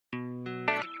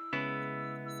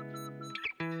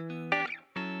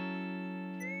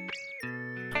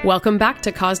Welcome back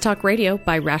to Cause Talk Radio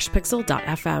by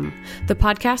RashPixel.fm, the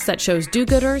podcast that shows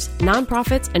do-gooders,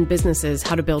 nonprofits, and businesses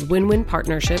how to build win-win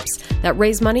partnerships that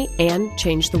raise money and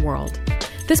change the world.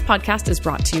 This podcast is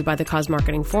brought to you by the Cause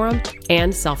Marketing Forum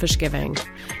and Selfish Giving.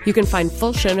 You can find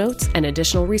full show notes and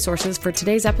additional resources for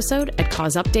today's episode at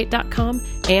causeupdate.com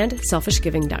and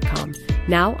selfishgiving.com.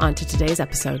 Now, on to today's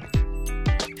episode.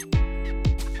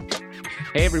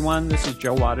 Hey everyone, this is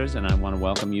Joe Waters, and I want to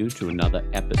welcome you to another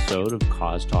episode of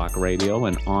Cause Talk Radio.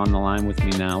 And on the line with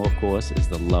me now, of course, is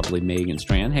the lovely Megan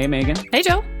Strand. Hey, Megan. Hey,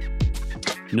 Joe.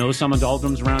 No summer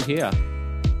doldrums around here.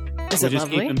 Is we're it just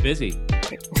lovely? keeping busy.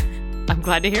 I'm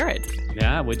glad to hear it.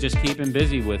 Yeah, we're just keeping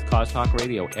busy with Cause Talk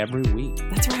Radio every week.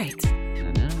 That's right.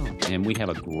 I know. And we have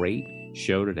a great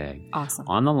show today. Awesome.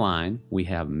 On the line, we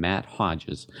have Matt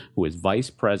Hodges, who is Vice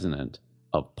President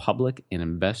of Public and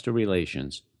Investor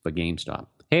Relations for GameStop.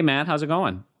 Hey, Matt, how's it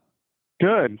going?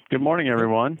 Good. Good morning,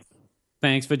 everyone.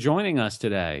 Thanks for joining us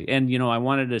today. And, you know, I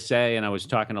wanted to say, and I was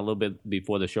talking a little bit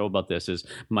before the show about this, is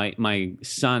my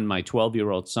son, my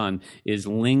 12-year-old son, is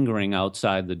lingering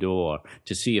outside the door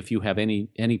to see if you have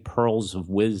any pearls of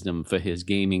wisdom for his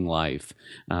gaming life,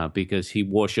 because he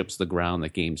worships the ground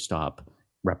that GameStop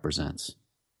represents.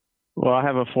 Well, I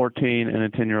have a 14 and a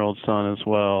 10-year-old son as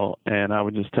well, and I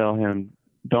would just tell him,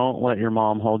 don't let your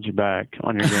mom hold you back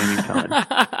on your gaming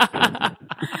time.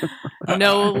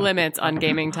 No limits on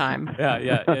gaming time.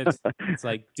 Yeah. It's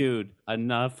like, dude,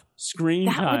 enough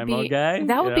screen time, okay?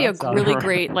 That would be a really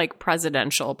great,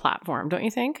 presidential platform, don't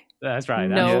you think? That's right.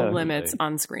 No Absolutely. limits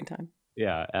on screen time.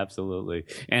 Yeah, absolutely.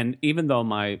 And even though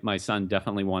my son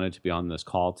definitely wanted to be on this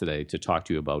call today to talk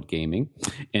to you about gaming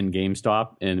and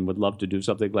GameStop and would love to do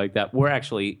something like that, we're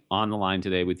actually on the line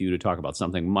today with you to talk about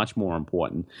something much more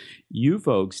important. You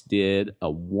folks did a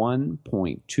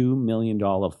 $1.2 million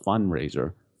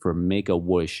fundraiser for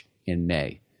Make-A-Wish in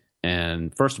May.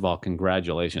 And first of all,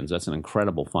 congratulations. That's an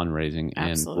incredible fundraising.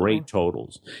 Absolutely. And great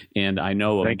totals. And I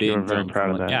know Thank you. We're very proud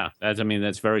of that. Yeah,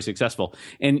 that's very successful.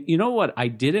 And you know what I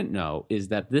didn't know is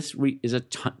that this is a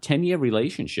 10-year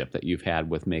relationship that you've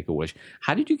had with Make-A-Wish.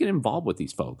 How did you get involved with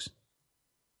these folks?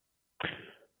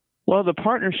 Well, the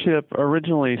partnership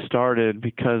originally started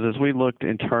because as we looked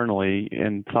internally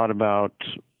and thought about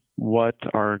what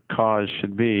our cause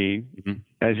should be,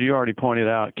 as you already pointed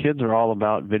out, kids are all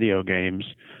about video games.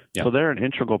 Yep. So they're an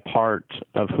integral part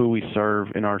of who we serve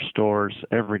in our stores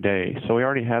every day. So we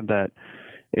already had that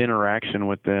interaction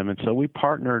with them. And so we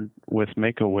partnered with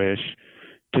Make-A-Wish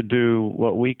to do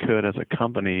what we could as a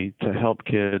company to help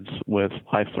kids with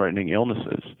life-threatening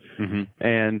illnesses. Mm-hmm.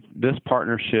 And this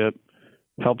partnership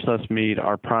helps us meet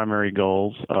our primary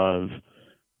goals of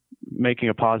making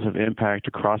a positive impact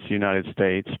across the United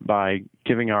States by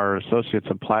giving our associates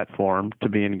a platform to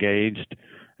be engaged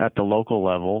at the local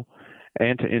level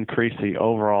and to increase the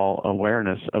overall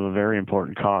awareness of a very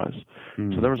important cause.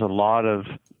 So there was a lot of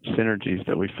synergies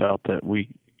that we felt that we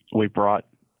brought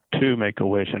to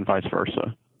Make-A-Wish and vice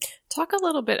versa. Talk a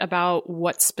little bit about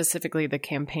what specifically the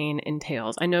campaign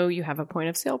entails. I know you have a point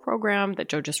of sale program that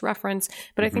Joe just referenced,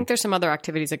 but I think there's some other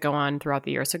activities that go on throughout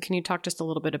the year. So can you talk just a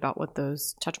little bit about what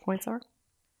those touch points are?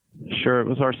 Sure. It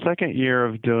was our second year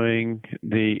of doing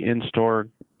the in-store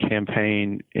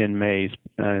campaign in May.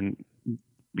 And,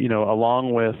 you know,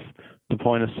 along with the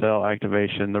point of sale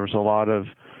activation, there was a lot of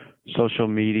social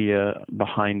media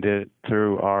behind it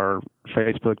through our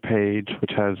Facebook page,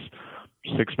 which has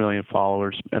 6 million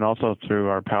followers, and also through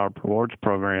our Power Rewards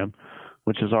program,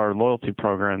 which is our loyalty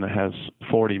program that has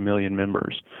 40 million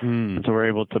members. And so we're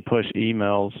able to push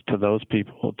emails to those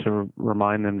people to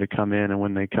remind them to come in, and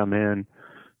when they come in,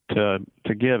 to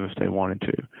give if they wanted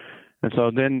to. And so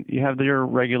then you have your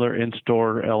regular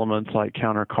in-store elements like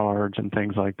counter cards and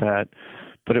things like that.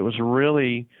 But it was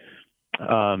really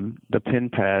the pin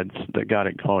pads that got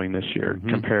it going this year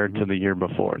compared to the year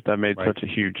before. That made such a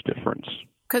huge difference.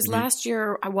 Because last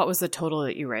year, what was the total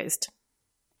that you raised?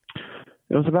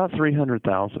 It was about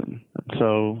 $300,000.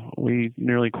 So we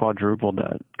nearly quadrupled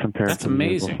that compared to the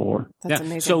year before. That's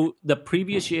amazing. So the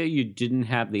previous year, you didn't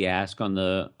have the ask on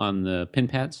the pin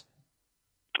pads?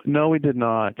 No, we did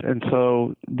not. And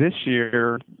so this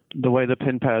year, the way the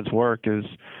pin pads work is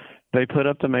they put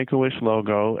up the Make-A-Wish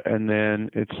logo, and then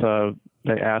it's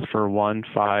they ask for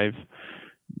 $5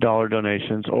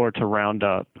 donations or to round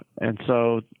up. And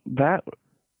so that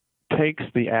takes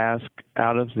the ask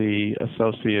out of the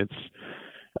associate's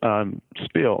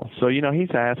spiel. So, you know,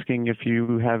 he's asking if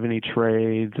you have any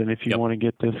trades and if you want to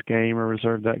get this game or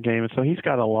reserve that game. And so he's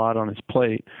got a lot on his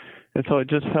plate. And so it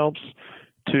just helps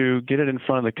to get it in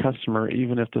front of the customer,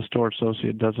 even if the store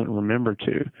associate doesn't remember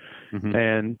to.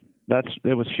 And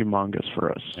it was humongous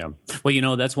for us. Yeah.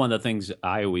 Well, that's one of the things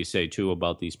I always say too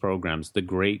about these programs. The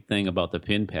great thing about the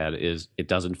pin pad is it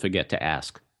doesn't forget to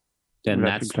ask. And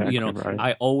that's exactly right.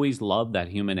 I always love that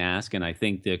human ask, and I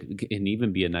think that can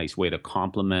even be a nice way to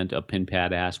complement a pin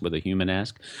pad ask with a human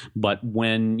ask. But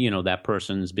when, that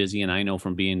person's busy, and I know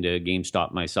from being to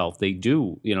GameStop myself, they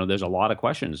do, there's a lot of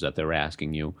questions that they're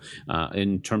asking you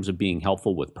in terms of being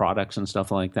helpful with products and stuff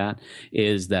like that,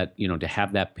 is that, to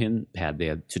have that pin pad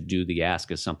there to do the ask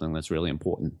is something that's really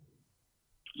important.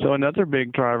 So another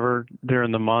big driver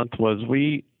during the month was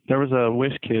there was a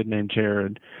Wish kid named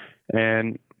Jared,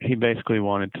 and he basically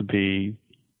wanted to be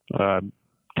a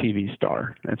TV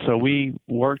star. And so we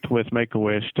worked with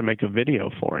Make-A-Wish to make a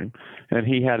video for him. And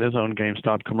he had his own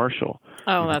GameStop commercial.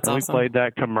 Oh, that's and awesome. We played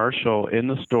that commercial in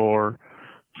the store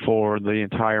for the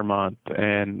entire month.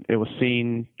 And it was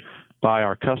seen by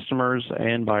our customers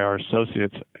and by our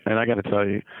associates. And I got to tell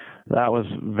you, that was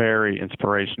very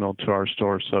inspirational to our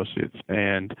store associates.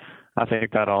 And I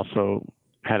think that also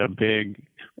had a big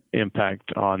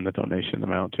impact on the donation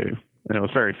amount too. And it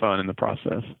was very fun in the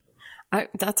process.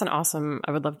 That's an awesome.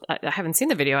 I would love. I haven't seen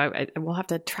the video. I will have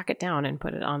to track it down and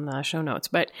put it on the show notes.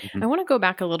 But I want to go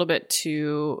back a little bit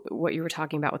to what you were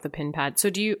talking about with the pin pad. So,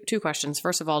 two questions.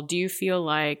 First of all, do you feel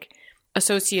like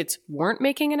associates weren't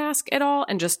making an ask at all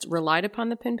and just relied upon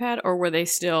the pin pad, or were they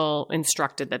still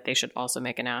instructed that they should also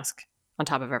make an ask on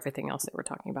top of everything else that we're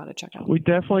talking about at checkout? We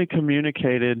definitely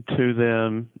communicated to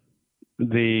them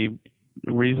the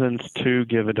reasons to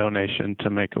give a donation to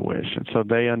Make-A-Wish. And so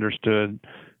they understood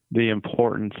the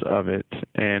importance of it,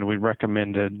 and we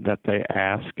recommended that they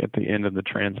ask at the end of the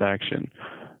transaction.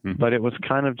 But it was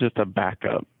kind of just a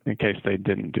backup in case they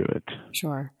didn't do it.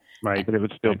 Sure. Right. But it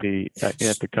would still be at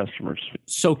the customer's.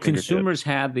 So consumers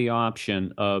had the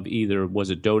option of either, was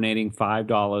it donating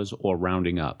 $5 or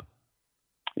rounding up?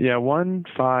 Yeah, 1,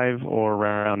 5, or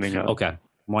rounding up. Okay,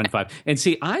 1, 5. And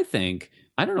see,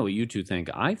 I don't know what you two think.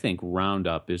 I think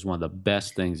Roundup is one of the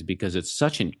best things because it's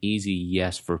such an easy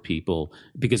yes for people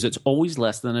because it's always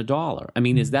less than $1. I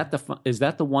mean, is that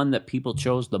the one that people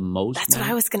chose the most? That's what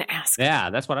I was going to ask.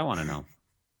 Yeah, that's what I want to know.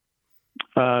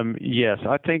 Yes,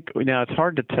 I think now it's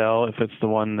hard to tell if it's the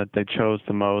one that they chose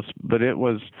the most, but it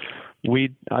was.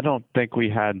 I don't think we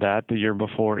had that the year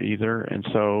before either, and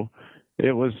so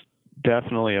it was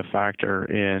definitely a factor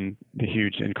in the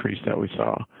huge increase that we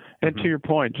saw. And to your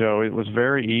point, Joe, it was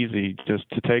very easy just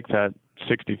to take that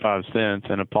 65 cents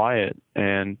and apply it.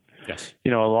 And, yes, a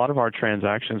lot of our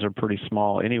transactions are pretty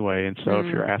small anyway. And so if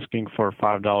you're asking for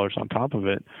 $5 on top of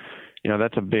it,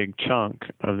 that's a big chunk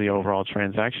of the overall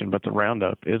transaction, but the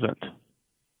Roundup isn't.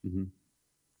 Mm-hmm.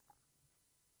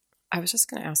 I was just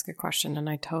going to ask a question and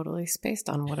I totally spaced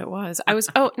on what it was.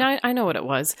 Now I know what it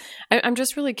was. I'm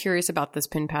just really curious about this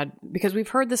pin pad because we've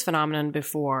heard this phenomenon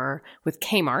before with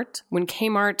Kmart. When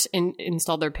Kmart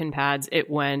installed their pin pads, it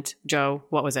went, Joe,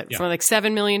 what was it? Yeah. From like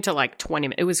 7 million to like 20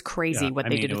 million. It was crazy what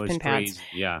they did with pin pads.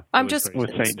 Yeah.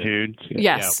 With St. Jude. Yes.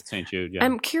 Yeah, with St. Jude. Yeah.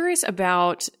 I'm curious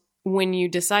about when you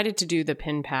decided to do the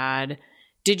pin pad,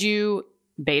 did you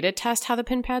beta test how the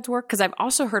pin pads work? Because I've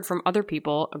also heard from other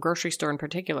people, a grocery store in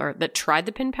particular, that tried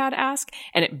the pin pad ask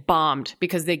and it bombed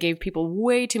because they gave people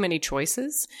way too many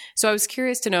choices. So I was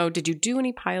curious to know, did you do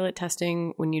any pilot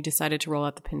testing when you decided to roll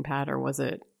out the pin pad, or was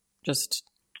it just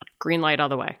green light all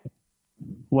the way?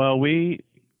 Well, we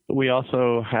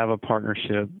also have a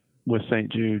partnership with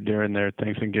St. Jude during their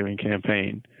Thanksgiving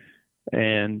campaign.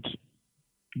 And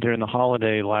during the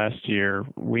holiday last year,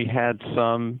 we had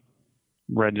some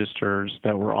registers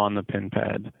that were on the pin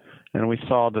pad, and we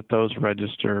saw that those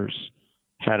registers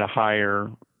had a higher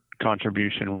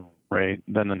contribution rate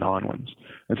than the non-ones.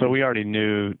 And so we already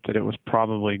knew that it was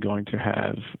probably going to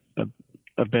have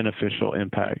a beneficial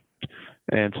impact.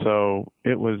 And so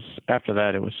after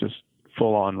that, it was just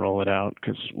full on roll it out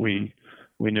because we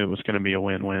knew it was going to be a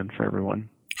win-win for everyone.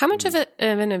 How much of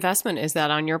an investment is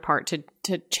that on your part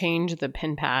to change the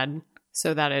pin pad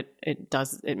so that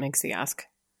it makes the ask?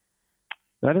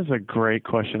 That is a great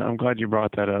question. I'm glad you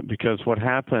brought that up because what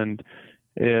happened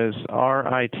is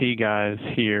our IT guys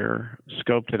here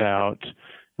scoped it out,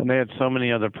 and they had so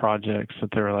many other projects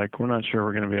that they were like, we're not sure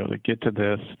we're going to be able to get to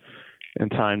this in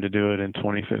time to do it in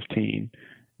 2015.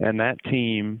 And that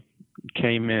team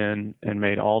came in and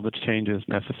made all the changes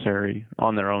necessary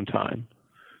on their own time.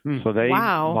 So they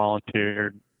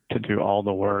volunteered to do all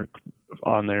the work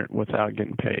on there without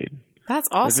getting paid. That's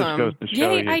awesome. It just goes to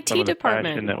show you IT some of the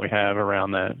department passion that we have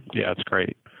around that. Yeah, it's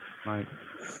great. Right.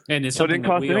 And it's so it didn't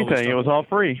cost anything. It was all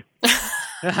free.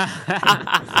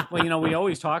 Well, we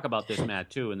always talk about this,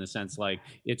 Matt, too, in the sense like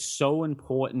it's so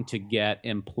important to get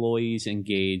employees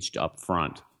engaged up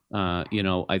front.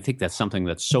 I think that's something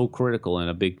that's so critical and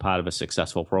a big part of a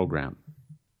successful program.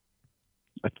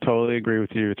 I totally agree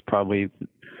with you. It's probably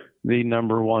the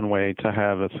number one way to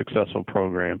have a successful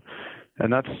program.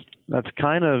 And that's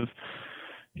kind of,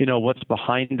 what's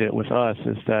behind it with us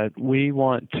is that we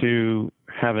want to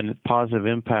have a positive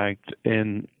impact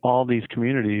in all these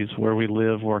communities where we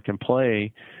live, work, and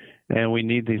play. And we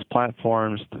need these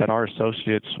platforms that our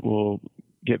associates will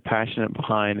get passionate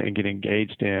behind and get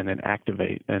engaged in and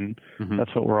activate. And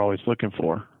that's what we're always looking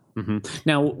for. Mm-hmm.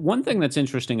 Now, one thing that's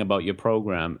interesting about your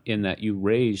program in that you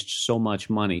raised so much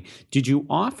money, did you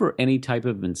offer any type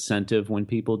of incentive when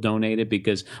people donated?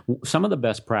 Because some of the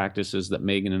best practices that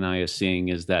Megan and I are seeing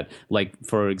is that, like,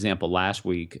 for example, last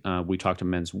week we talked to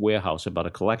Men's Warehouse about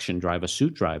a collection drive, a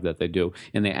suit drive that they do,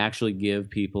 and they actually give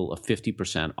people a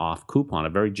 50% off coupon, a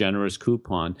very generous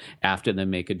coupon after they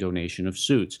make a donation of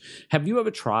suits. Have you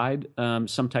ever tried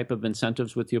some type of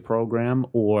incentives with your program,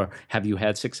 or have you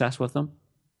had success with them?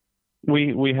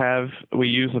 We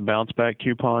use a bounce back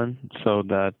coupon so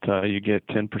that you get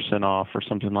 10% off or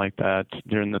something like that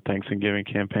during the Thanksgiving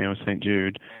campaign with St.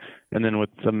 Jude. And then with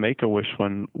the Make-A-Wish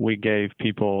one, we gave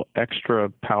people extra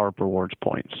PowerUp Rewards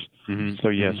points. Mm-hmm. So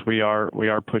yes, we are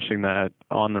pushing that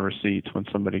on the receipts when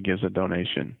somebody gives a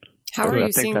donation. How are you I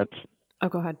think seeing?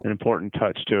 that's go ahead. An important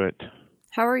touch to it.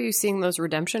 How are you seeing those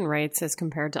redemption rates as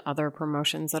compared to other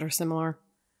promotions that are similar?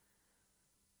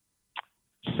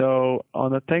 So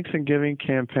on the Thanksgiving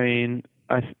campaign,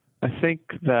 I think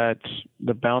that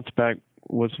the bounce back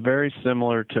was very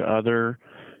similar to other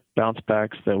bounce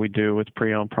backs that we do with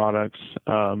pre-owned products.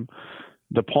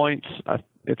 The points,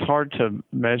 it's hard to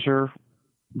measure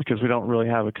because we don't really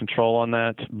have a control on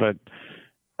that, but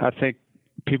I think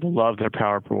people love their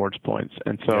PowerUp Rewards points.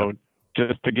 And so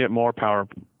just to get more PowerUp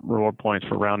Reward points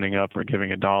for rounding up or giving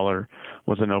 $1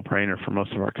 was a no-brainer for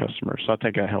most of our customers. So I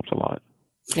think that helped a lot.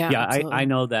 Yeah, I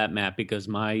know that, Matt, because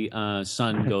my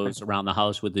son goes around the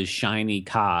house with his shiny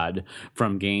card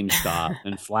from GameStop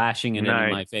and flashing it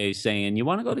in my face saying, "You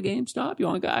want to go to GameStop? You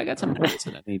want to go? I got some points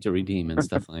that I need to redeem," and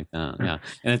stuff like that. Yeah.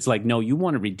 And it's like, no, you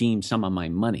want to redeem some of my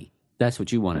money. That's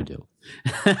what you want to do.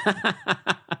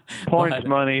 Points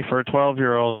money for a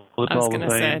 12-year-old. I was going to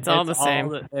say, it's all the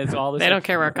same. It's all the same. They don't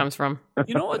care where it comes from.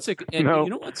 You know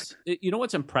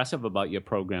what's impressive about your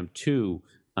program too,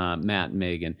 Matt and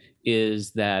Megan,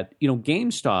 is that,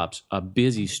 GameStops are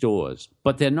busy stores,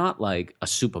 but they're not like a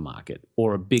supermarket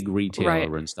or a big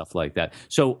retailer and stuff like that.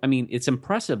 So, I mean, it's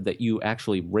impressive that you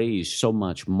actually raise so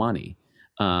much money.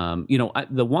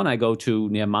 The one I go to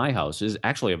near my house is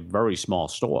actually a very small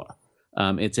store.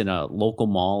 It's in a local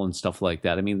mall and stuff like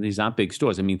that. I mean, these aren't big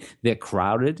stores. I mean, they're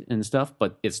crowded and stuff,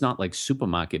 but it's not like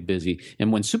supermarket busy.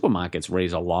 And when supermarkets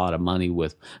raise a lot of money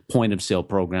with point of sale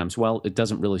programs, well, it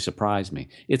doesn't really surprise me.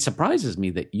 It surprises me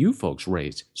that you folks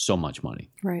raise so much money.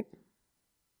 Right.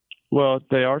 Well,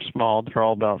 they are small. They're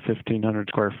all about 1,500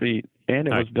 square feet. And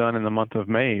it was done in the month of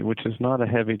May, which is not a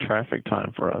heavy traffic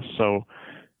time for us. So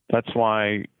that's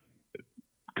why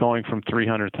going from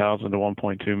 300,000 to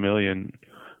 1.2 million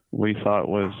we thought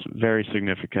was very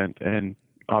significant, and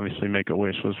obviously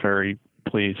Make-A-Wish was very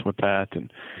pleased with that.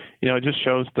 And it just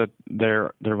shows that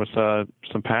there was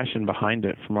some passion behind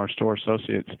it from our store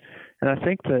associates. And I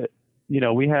think that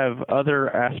we have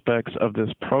other aspects of this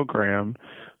program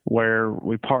where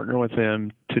we partner with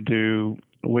them to do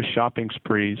Wish shopping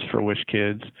sprees for Wish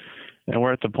kids, and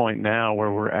we're at the point now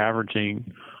where we're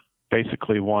averaging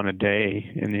basically one a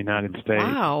day in the United States.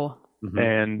 Wow. Mm-hmm.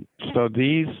 And so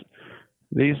these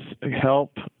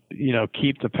help,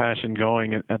 keep the passion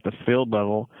going at the field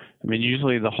level. I mean,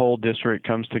 usually the whole district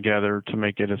comes together to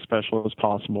make it as special as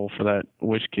possible for that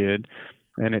Wish kid.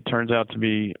 And it turns out to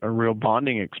be a real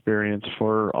bonding experience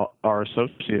for our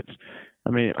associates.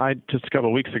 I mean, just a couple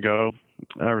of weeks ago,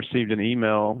 I received an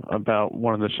email about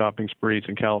one of the shopping sprees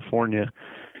in California.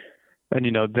 And,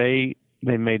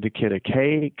 they made the kid a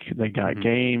cake. They got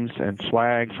games and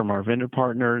swag from our vendor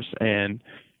partners. And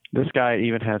this guy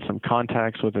even had some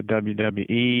contacts with the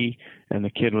WWE, and the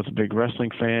kid was a big wrestling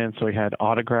fan, so he had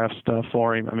autograph stuff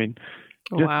for him. I mean,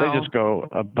 they just go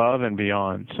above and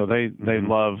beyond. So they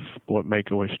love what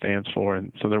Make-A-Wish stands for,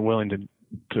 and so they're willing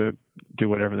to do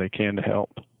whatever they can to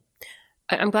help.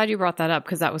 I'm glad you brought that up,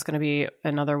 because that was going to be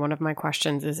another one of my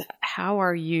questions is how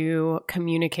are you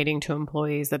communicating to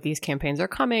employees that these campaigns are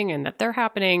coming and that they're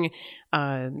happening?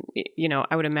 I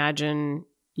would imagine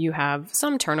you have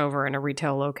some turnover in a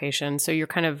retail location, so you're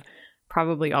kind of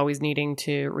probably always needing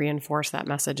to reinforce that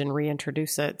message and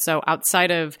reintroduce it. So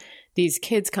outside of these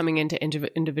kids coming into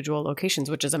individual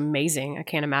locations, which is amazing, I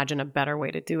can't imagine a better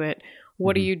way to do it.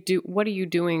 What are you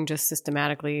doing just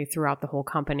systematically throughout the whole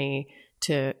company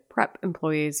to prep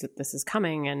employees that this is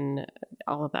coming and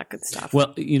all of that good stuff.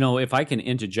 Well, if I can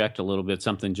interject a little bit,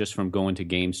 something just from going to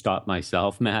GameStop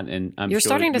myself, Matt, and You're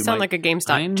starting to sound like a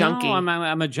GameStop junkie.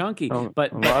 I'm a junkie,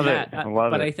 but Matt,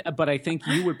 but I think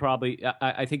you would probably,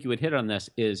 I think you would hit on this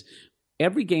is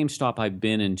every GameStop I've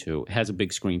been into has a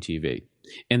big screen TV.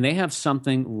 And they have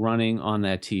something running on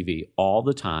that TV all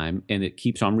the time, and it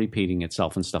keeps on repeating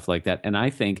itself and stuff like that. And I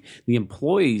think the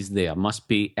employees there must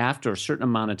be, after a certain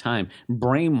amount of time,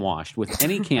 brainwashed with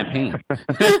any campaign.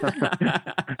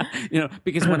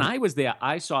 Because when I was there,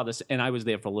 I saw this, and I was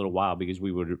there for a little while because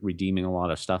we were redeeming a lot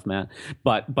of stuff, Matt.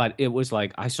 But it was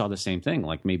like I saw the same thing,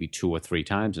 like maybe 2 or 3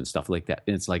 times and stuff like that.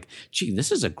 And it's like, gee,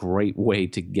 this is a great way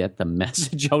to get the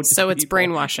message out. So it's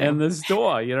brainwashing in the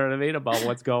store. You know what I mean, about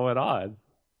what's going on.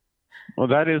 Well,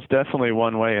 that is definitely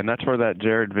one way, and that's where that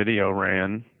Jared video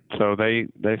ran. So they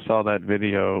saw that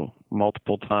video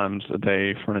multiple times a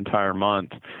day for an entire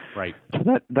month. Right. So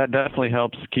that definitely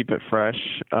helps keep it fresh.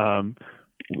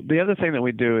 The other thing that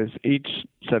we do is each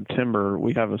September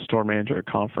we have a store manager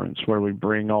conference where we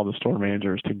bring all the store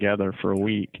managers together for a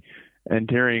week. And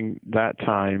during that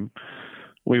time,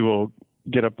 we will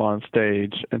get up on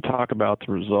stage and talk about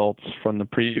the results from the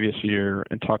previous year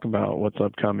and talk about what's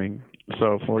upcoming.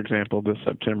 So, for example, this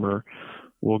September,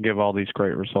 we'll give all these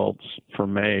great results for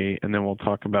May, and then we'll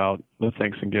talk about the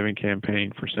Thanksgiving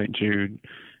campaign for St. Jude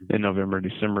in November,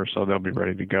 December, so they'll be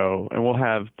ready to go. And we'll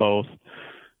have both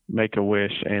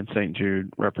Make-A-Wish and St.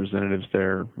 Jude representatives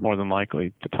there, more than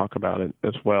likely, to talk about it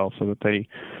as well, so that they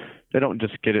don't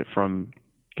just get it from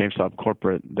GameStop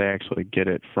corporate, they actually get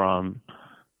it from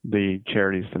the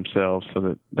charities themselves,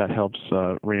 so that helps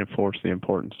reinforce the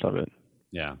importance of it.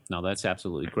 Yeah, no, that's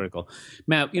absolutely critical.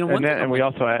 Matt, we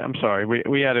also, I'm sorry,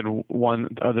 we added one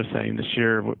other thing this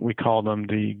year. We call them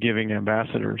the giving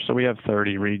ambassadors. So we have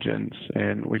 30 regions,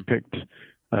 and we picked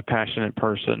a passionate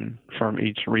person from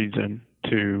each region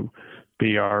to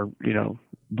be our,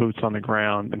 boots on the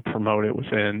ground and promote it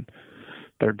within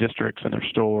their districts and their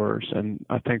stores. And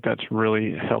I think that's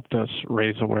really helped us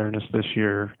raise awareness this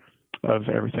year of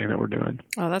everything that we're doing.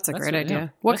 Oh, that's a great idea. Yeah.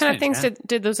 What kind of things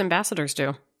did those ambassadors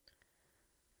do?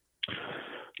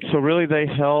 So really they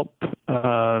help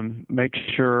make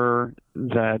sure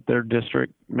that their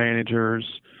district managers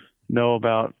know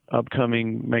about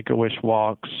upcoming Make-A-Wish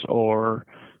walks, or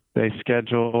they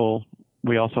schedule.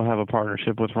 We also have a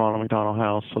partnership with Ronald McDonald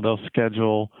House, so they'll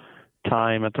schedule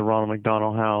time at the Ronald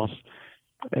McDonald House.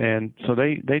 And so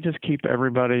they just keep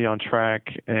everybody on track,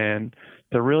 and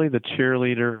they're really the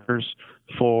cheerleaders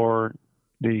for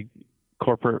the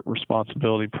corporate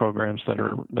responsibility programs that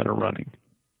are running.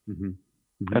 Mm-hmm.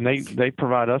 Mm-hmm. And they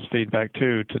provide us feedback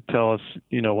too, to tell us,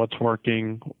 what's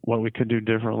working, what we could do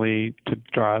differently to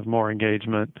drive more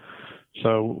engagement.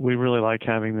 So we really like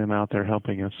having them out there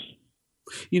helping us.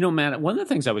 Matt, one of the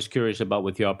things I was curious about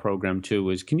with your program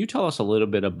too is, can you tell us a little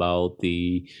bit about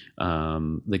the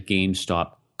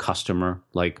GameStop customer?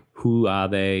 Like, who are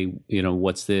they?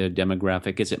 What's their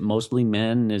demographic? Is it mostly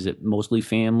men? Is it mostly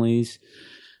families?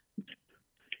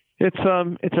 It's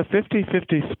a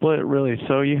 50-50 split, really.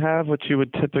 So you have what you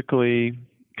would typically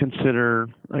consider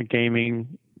a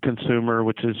gaming consumer,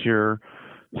 which is your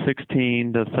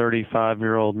 16 to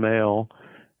 35-year-old male,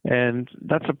 and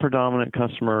that's a predominant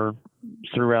customer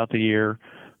throughout the year.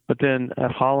 But then at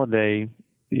holiday,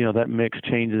 that mix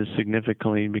changes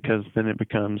significantly, because then it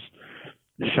becomes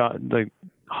the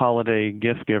holiday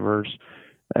gift givers,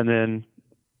 and then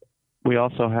we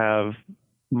also have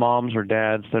moms or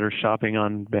dads that are shopping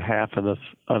on behalf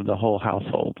of the whole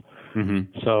household.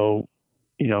 Mm-hmm. So,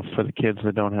 for the kids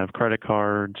that don't have credit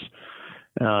cards,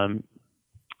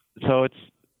 so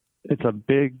it's a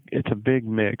big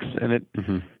mix, and it.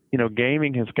 Mm-hmm.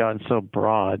 Gaming has gotten so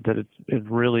broad that it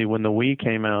really, when the Wii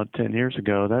came out 10 years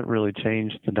ago, that really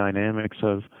changed the dynamics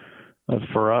of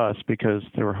for us, because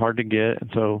they were hard to get, and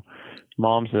so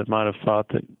moms that might have thought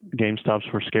that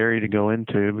GameStops were scary to go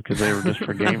into because they were just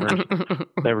for gamers,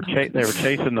 they were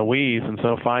chasing the Wiis, and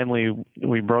so finally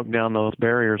we broke down those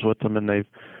barriers with them, and they've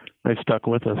stuck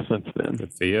with us since then.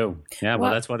 Good for you. Yeah,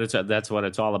 well, that's what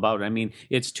it's all about. I mean,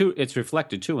 it's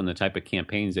reflected too in the type of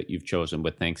campaigns that you've chosen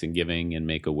with Thanksgiving and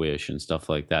Make-A-Wish and stuff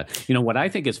like that. What I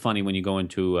think is funny when you go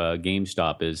into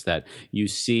GameStop is that you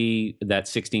see that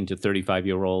 16 to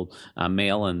 35-year-old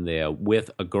male in there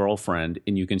with a girlfriend,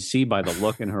 and you can see by the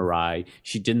look in her eye,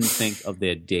 she didn't think of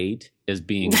their date as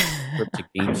being a trip to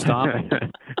GameStop.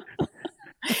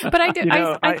 But I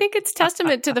think it's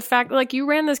testament to the fact, like, you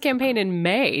ran this campaign in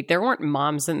May. There weren't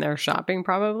moms in there shopping,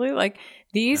 probably. Like,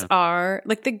 these are,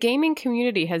 like, the gaming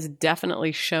community has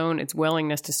definitely shown its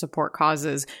willingness to support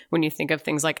causes when you think of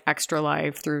things like Extra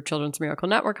Life through Children's Miracle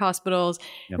Network hospitals.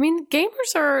 Yep. I mean,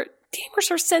 gamers are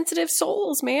sensitive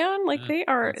souls, man. Like, they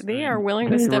are willing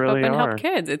to step up and help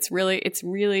kids. It's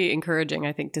really encouraging,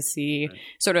 I think, to see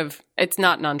sort of, it's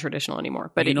not non-traditional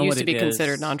anymore, but it used to be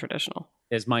considered non-traditional.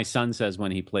 As my son says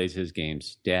when he plays his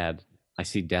games, Dad, I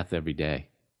see death every day.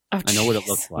 Oh, I know what it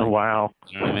looks like. Oh, wow.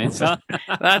 You know what I mean? So,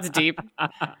 that's deep.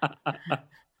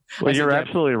 Well, you're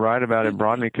absolutely right about it,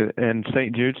 Brodnick. And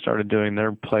St. Jude started doing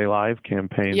their Play Live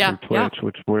campaign through Twitch,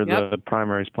 which we're the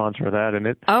primary sponsor of that.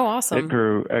 And awesome. It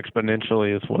grew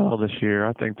exponentially as well this year.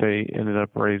 I think they ended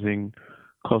up raising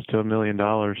close to $1 million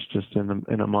just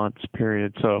in a month's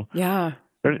period. So yeah,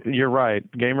 you're right.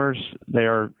 Gamers, they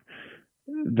are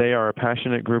a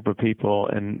passionate group of people,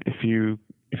 and if you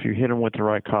hit them with the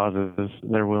right causes,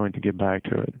 they're willing to get back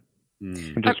to it,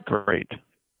 which is great.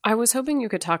 I was hoping you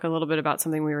could talk a little bit about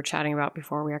something we were chatting about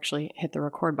before we actually hit the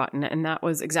record button, and that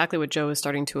was exactly what Joe was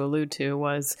starting to allude to,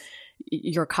 was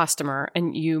your customer.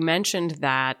 And you mentioned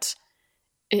that,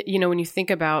 when you think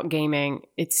about gaming,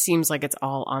 it seems like it's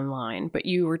all online, but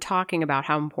you were talking about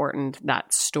how important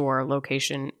that store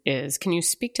location is. Can you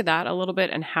speak to that a little bit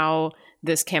and how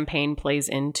this campaign plays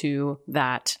into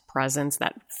that presence,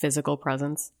 that physical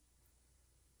presence?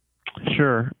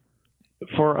 Sure.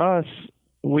 For us,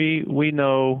 we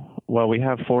know, well, we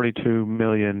have 42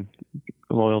 million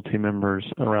loyalty members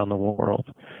around the world,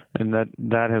 and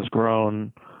that has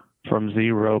grown from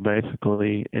zero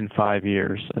basically in 5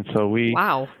 years. And so we've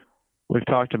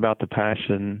talked about the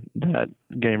passion that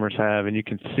gamers have, and you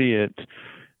can see it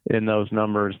in those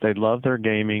numbers. They love their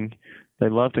gaming. They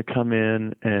love to come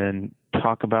in and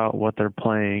talk about what they're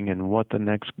playing and what the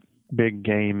next big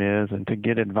game is, and to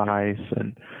get advice,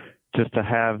 and just to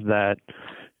have that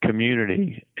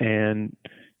community. And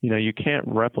you can't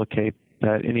replicate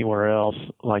that anywhere else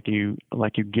like you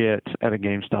get at a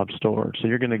GameStop store. So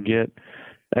you're going to get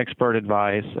expert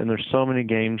advice, and there's so many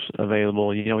games available.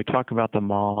 We talk about the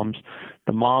moms.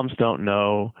 The moms don't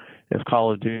know if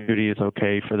Call of Duty is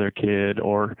okay for their kid,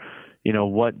 or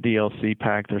what DLC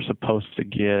pack they're supposed to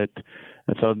get.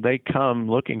 And so they come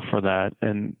looking for that,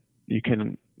 and you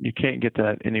can't get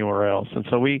that anywhere else. And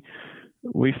so we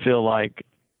feel like,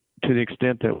 to the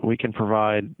extent that we can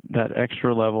provide that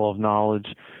extra level of knowledge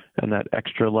and that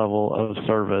extra level of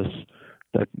service,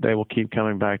 that they will keep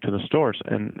coming back to the stores.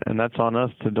 And that's on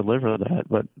us to deliver that.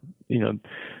 But,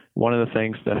 one of the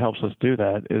things that helps us do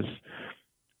that is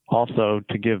also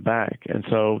to give back. And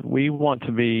so we want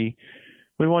to be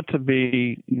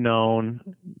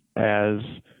known as,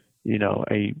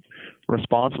 a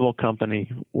responsible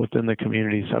company within the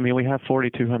communities. I mean, we have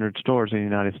 4,200 stores in the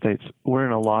United States. We're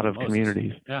in a lot of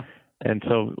communities. Yeah. And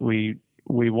so we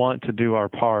want to do our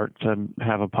part to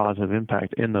have a positive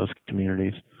impact in those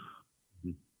communities.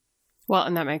 Well,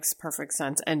 and that makes perfect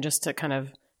sense. And just to kind of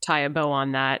tie a bow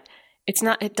on that,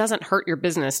 it doesn't hurt your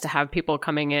business to have people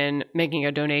coming in, making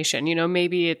a donation.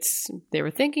 Maybe they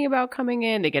were thinking about coming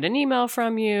in, they get an email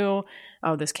from you,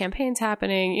 oh, this campaign's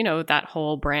happening, that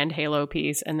whole brand halo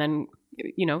piece. And then,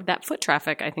 that foot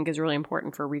traffic, I think, is really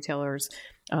important for retailers,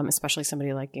 especially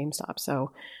somebody like GameStop.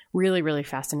 So really, really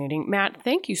fascinating. Matt,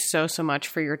 thank you so much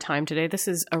for your time today. This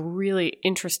is a really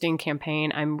interesting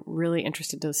campaign. I'm really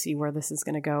interested to see where this is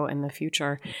going to go in the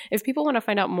future. If people want to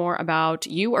find out more about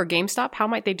you or GameStop, how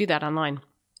might they do that online?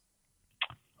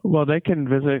 Well, they can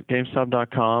visit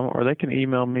GameStop.com, or they can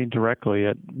email me directly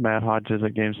at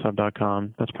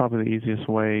matthodges@GameStop.com. That's probably the easiest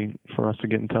way for us to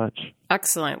get in touch.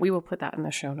 Excellent. We will put that in the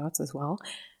show notes as well.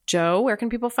 Joe, where can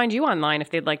people find you online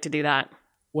if they'd like to do that?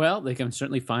 Well, they can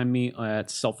certainly find me at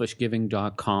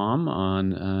selfishgiving.com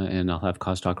and I'll have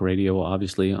Cause Talk Radio,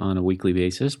 obviously, on a weekly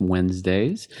basis,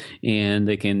 Wednesdays. And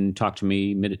they can talk to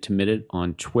me minute to minute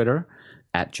on Twitter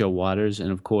at Joe Waters.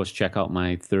 And, of course, check out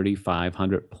my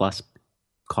 3,500 plus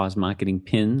cause marketing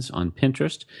pins on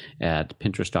Pinterest at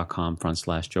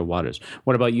pinterest.com/Joe Waters.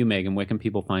 What about you, Megan? Where can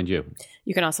people find you?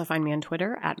 You can also find me on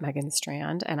Twitter at Megan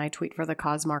Strand, and I tweet for the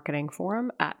Cause Marketing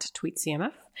Forum at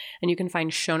TweetCMF. And you can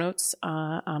find show notes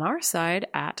on our side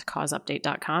at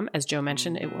causeupdate.com. As Joe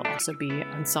mentioned, it will also be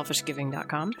on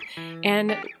selfishgiving.com.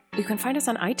 And you can find us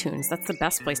on iTunes. That's the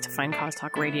best place to find Cause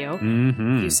Talk Radio.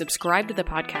 Mm-hmm. If you subscribe to the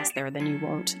podcast there, then you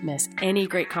won't miss any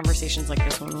great conversations like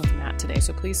this one with Matt today.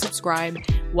 So please subscribe.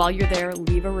 While you're there,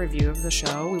 leave a review of the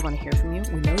show. We want to hear from you.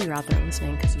 We know you're out there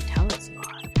listening because you tell us you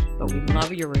are, but we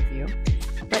love your review.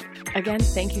 But again,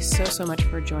 thank you so much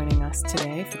for joining us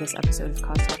today for this episode of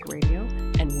Cause Talk Radio,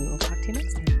 and we will talk to you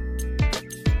next time.